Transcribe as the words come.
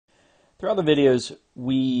Throughout the videos,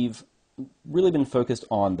 we've really been focused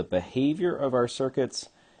on the behavior of our circuits,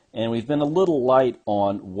 and we've been a little light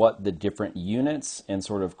on what the different units and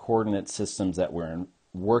sort of coordinate systems that we're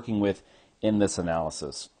working with in this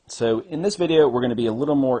analysis. So in this video, we're going to be a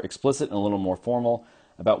little more explicit and a little more formal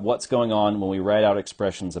about what's going on when we write out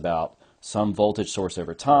expressions about some voltage source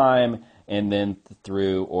over time, and then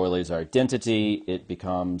through Euler's identity, it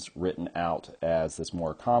becomes written out as this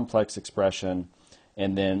more complex expression,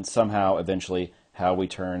 and then somehow eventually how we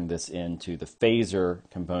turn this into the phasor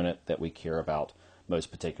component that we care about most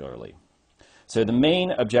particularly. So the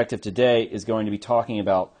main objective today is going to be talking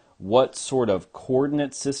about what sort of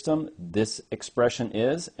coordinate system this expression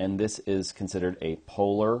is, and this is considered a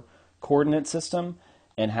polar coordinate system,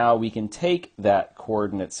 and how we can take that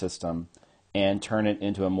coordinate system and turn it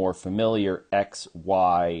into a more familiar x,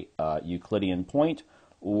 y Euclidean point,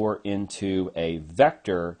 or into a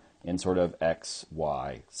vector in sort of x,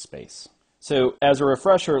 y space. So as a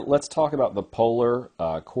refresher, let's talk about the polar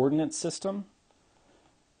coordinate system.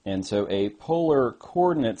 And so a polar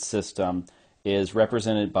coordinate system is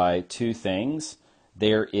represented by two things.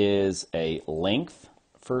 There is a length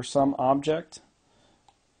for some object,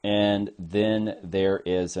 and then there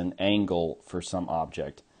is an angle for some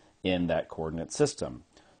object in that coordinate system.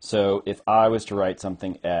 So if I was to write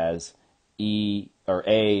something as e or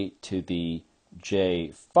a to the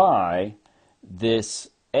j phi, this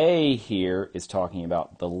a here is talking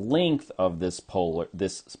about the length of this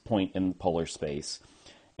point in polar space,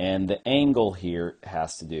 and the angle here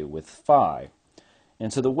has to do with phi.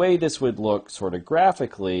 And so the way this would look sort of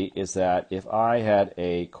graphically is that if I had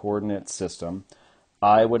a coordinate system,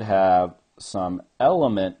 I would have some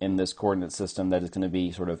element in this coordinate system that is going to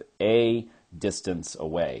be sort of a distance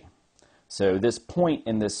away. So this point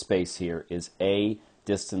in this space here is a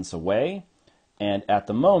distance away, and at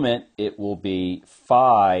the moment it will be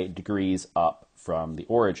phi degrees up from the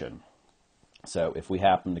origin. So if we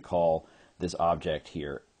happen to call this object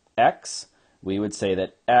here x, we would say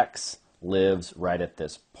that x lives right at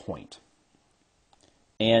this point.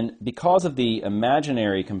 And because of the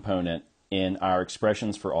imaginary component in our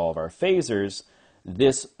expressions for all of our phasors,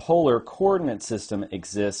 this polar coordinate system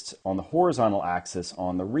exists on the horizontal axis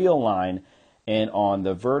on the real line and on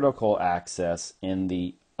the vertical axis in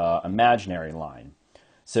the imaginary line.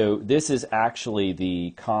 So this is actually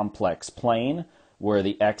the complex plane where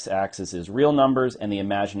the x-axis is real numbers and the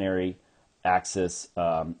imaginary axis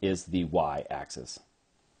is the y-axis.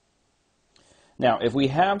 Now, if we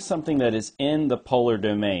have something that is in the polar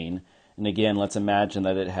domain, and again, let's imagine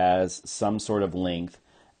that it has some sort of length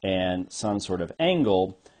and some sort of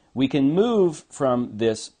angle, we can move from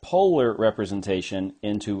this polar representation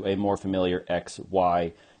into a more familiar x,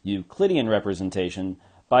 y Euclidean representation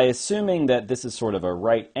by assuming that this is sort of a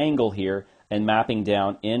right angle here and mapping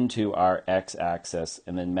down into our x-axis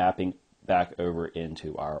and then mapping back over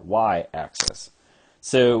into our y-axis.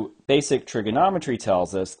 So basic trigonometry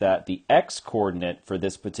tells us that the x-coordinate for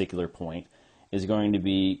this particular point is going to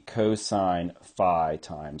be cosine phi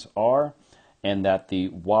times r, and that the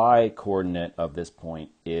y-coordinate of this point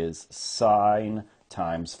is sine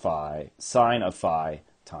times phi, sine of phi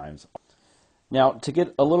times r. Now, to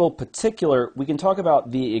get a little particular, we can talk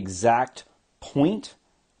about the exact point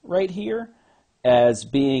right here as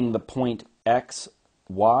being the point x,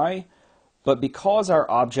 y, but because our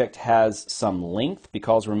object has some length,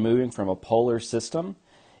 because we're moving from a polar system,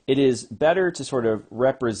 it is better to sort of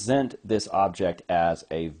represent this object as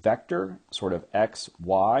a vector, sort of x,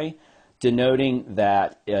 y, denoting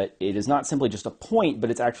that it is not simply just a point, but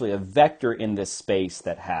it's actually a vector in this space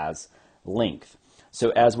that has length.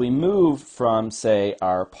 So as we move from, say,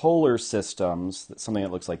 our polar systems, something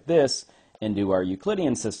that looks like this, into our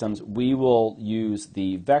Euclidean systems, we will use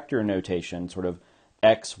the vector notation, sort of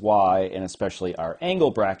x, y, and especially our angle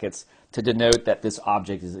brackets, to denote that this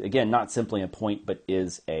object is, again, not simply a point, but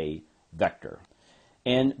is a vector.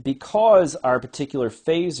 And because our particular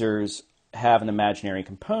phasors have an imaginary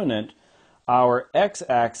component, our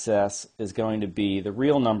x-axis is going to be the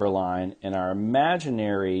real number line, and our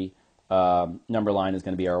imaginary number line is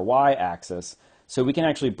going to be our y-axis. So we can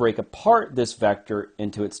actually break apart this vector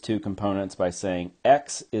into its two components by saying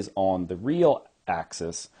x is on the real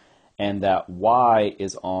axis and that y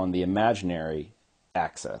is on the imaginary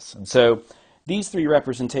axis. And so these three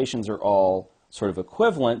representations are all sort of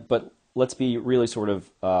equivalent, but let's be really sort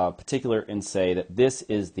of particular and say that this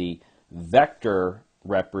is the vector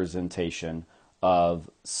representation of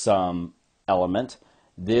some element.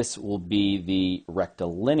 This will be the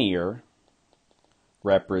rectilinear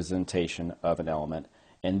representation of an element,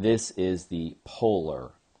 and this is the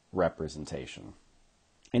polar representation.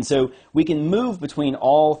 And so we can move between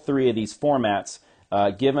all three of these formats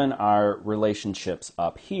given our relationships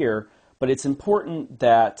up here, but it's important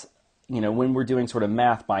that when we're doing sort of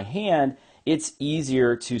math by hand, it's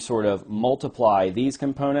easier to sort of multiply these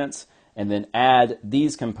components and then add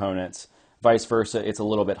these components. Vice versa, it's a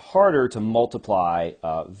little bit harder to multiply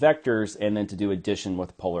vectors and then to do addition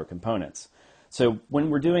with polar components. So when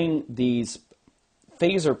we're doing these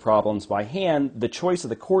phasor problems by hand, the choice of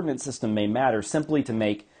the coordinate system may matter simply to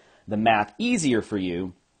make the math easier for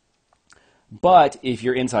you. But if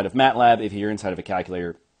you're inside of MATLAB, if you're inside of a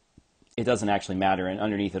calculator, it doesn't actually matter, and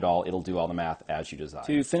underneath it all, it'll do all the math as you desire.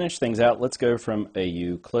 To finish things out, let's go from a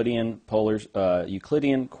Euclidean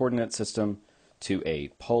coordinate system to a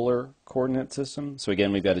polar coordinate system. So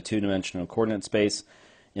again, we've got a two-dimensional coordinate space,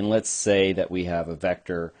 and let's say that we have a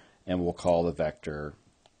vector, and we'll call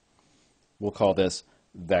this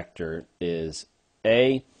vector is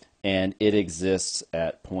A, and it exists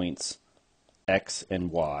at points X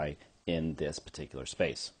and Y in this particular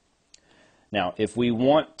space. Now, if we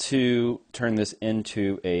want to turn this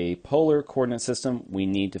into a polar coordinate system, we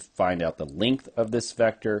need to find out the length of this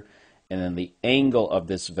vector and then the angle of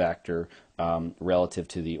this vector relative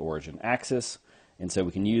to the origin axis. And so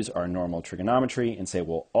we can use our normal trigonometry and say,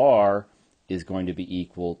 well, R is going to be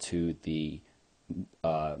equal to the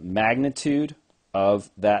magnitude of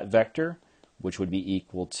that vector, which would be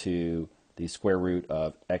equal to the square root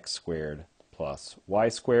of x squared plus y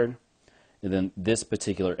squared. And then this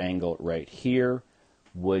particular angle right here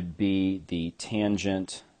would be the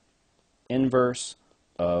tangent inverse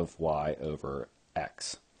of y over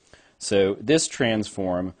x. So this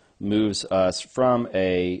transform moves us from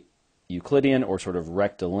a Euclidean or sort of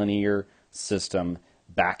rectilinear system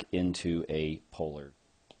back into a polar.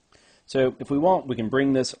 So if we want, we can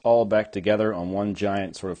bring this all back together on one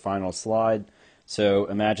giant sort of final slide. So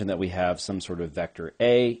imagine that we have some sort of vector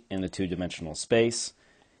A in the two-dimensional space.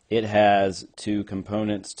 It has two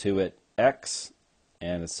components to it, x,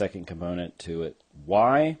 and a second component to it,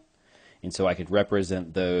 y. And so I could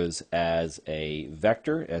represent those as a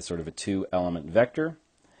vector, as sort of a two-element vector.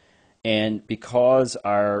 And because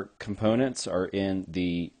our components are in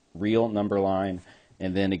the real number line,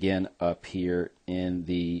 and then again up here in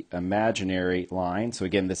the imaginary line, so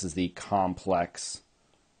again this is the complex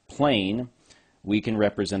plane, we can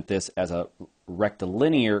represent this as a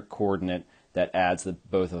rectilinear coordinate that adds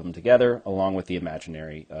both of them together along with the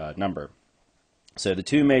imaginary number. So the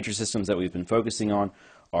two major systems that we've been focusing on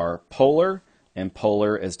are polar, and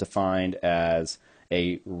polar is defined as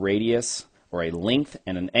a radius or a length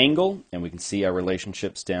and an angle, and we can see our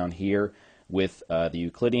relationships down here with the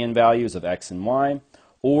Euclidean values of x and y.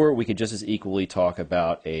 Or we could just as equally talk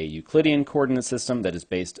about a Euclidean coordinate system that is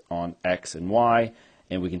based on x and y,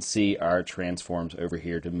 and we can see our transforms over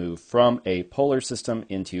here to move from a polar system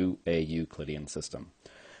into a Euclidean system.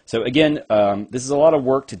 So again, this is a lot of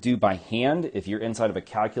work to do by hand. If you're inside of a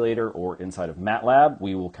calculator or inside of MATLAB,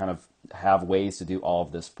 we will kind of have ways to do all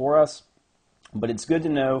of this for us. But it's good to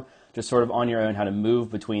know, just sort of on your own, how to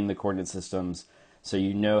move between the coordinate systems so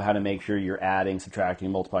you know how to make sure you're adding,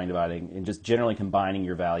 subtracting, multiplying, dividing, and just generally combining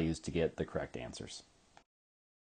your values to get the correct answers.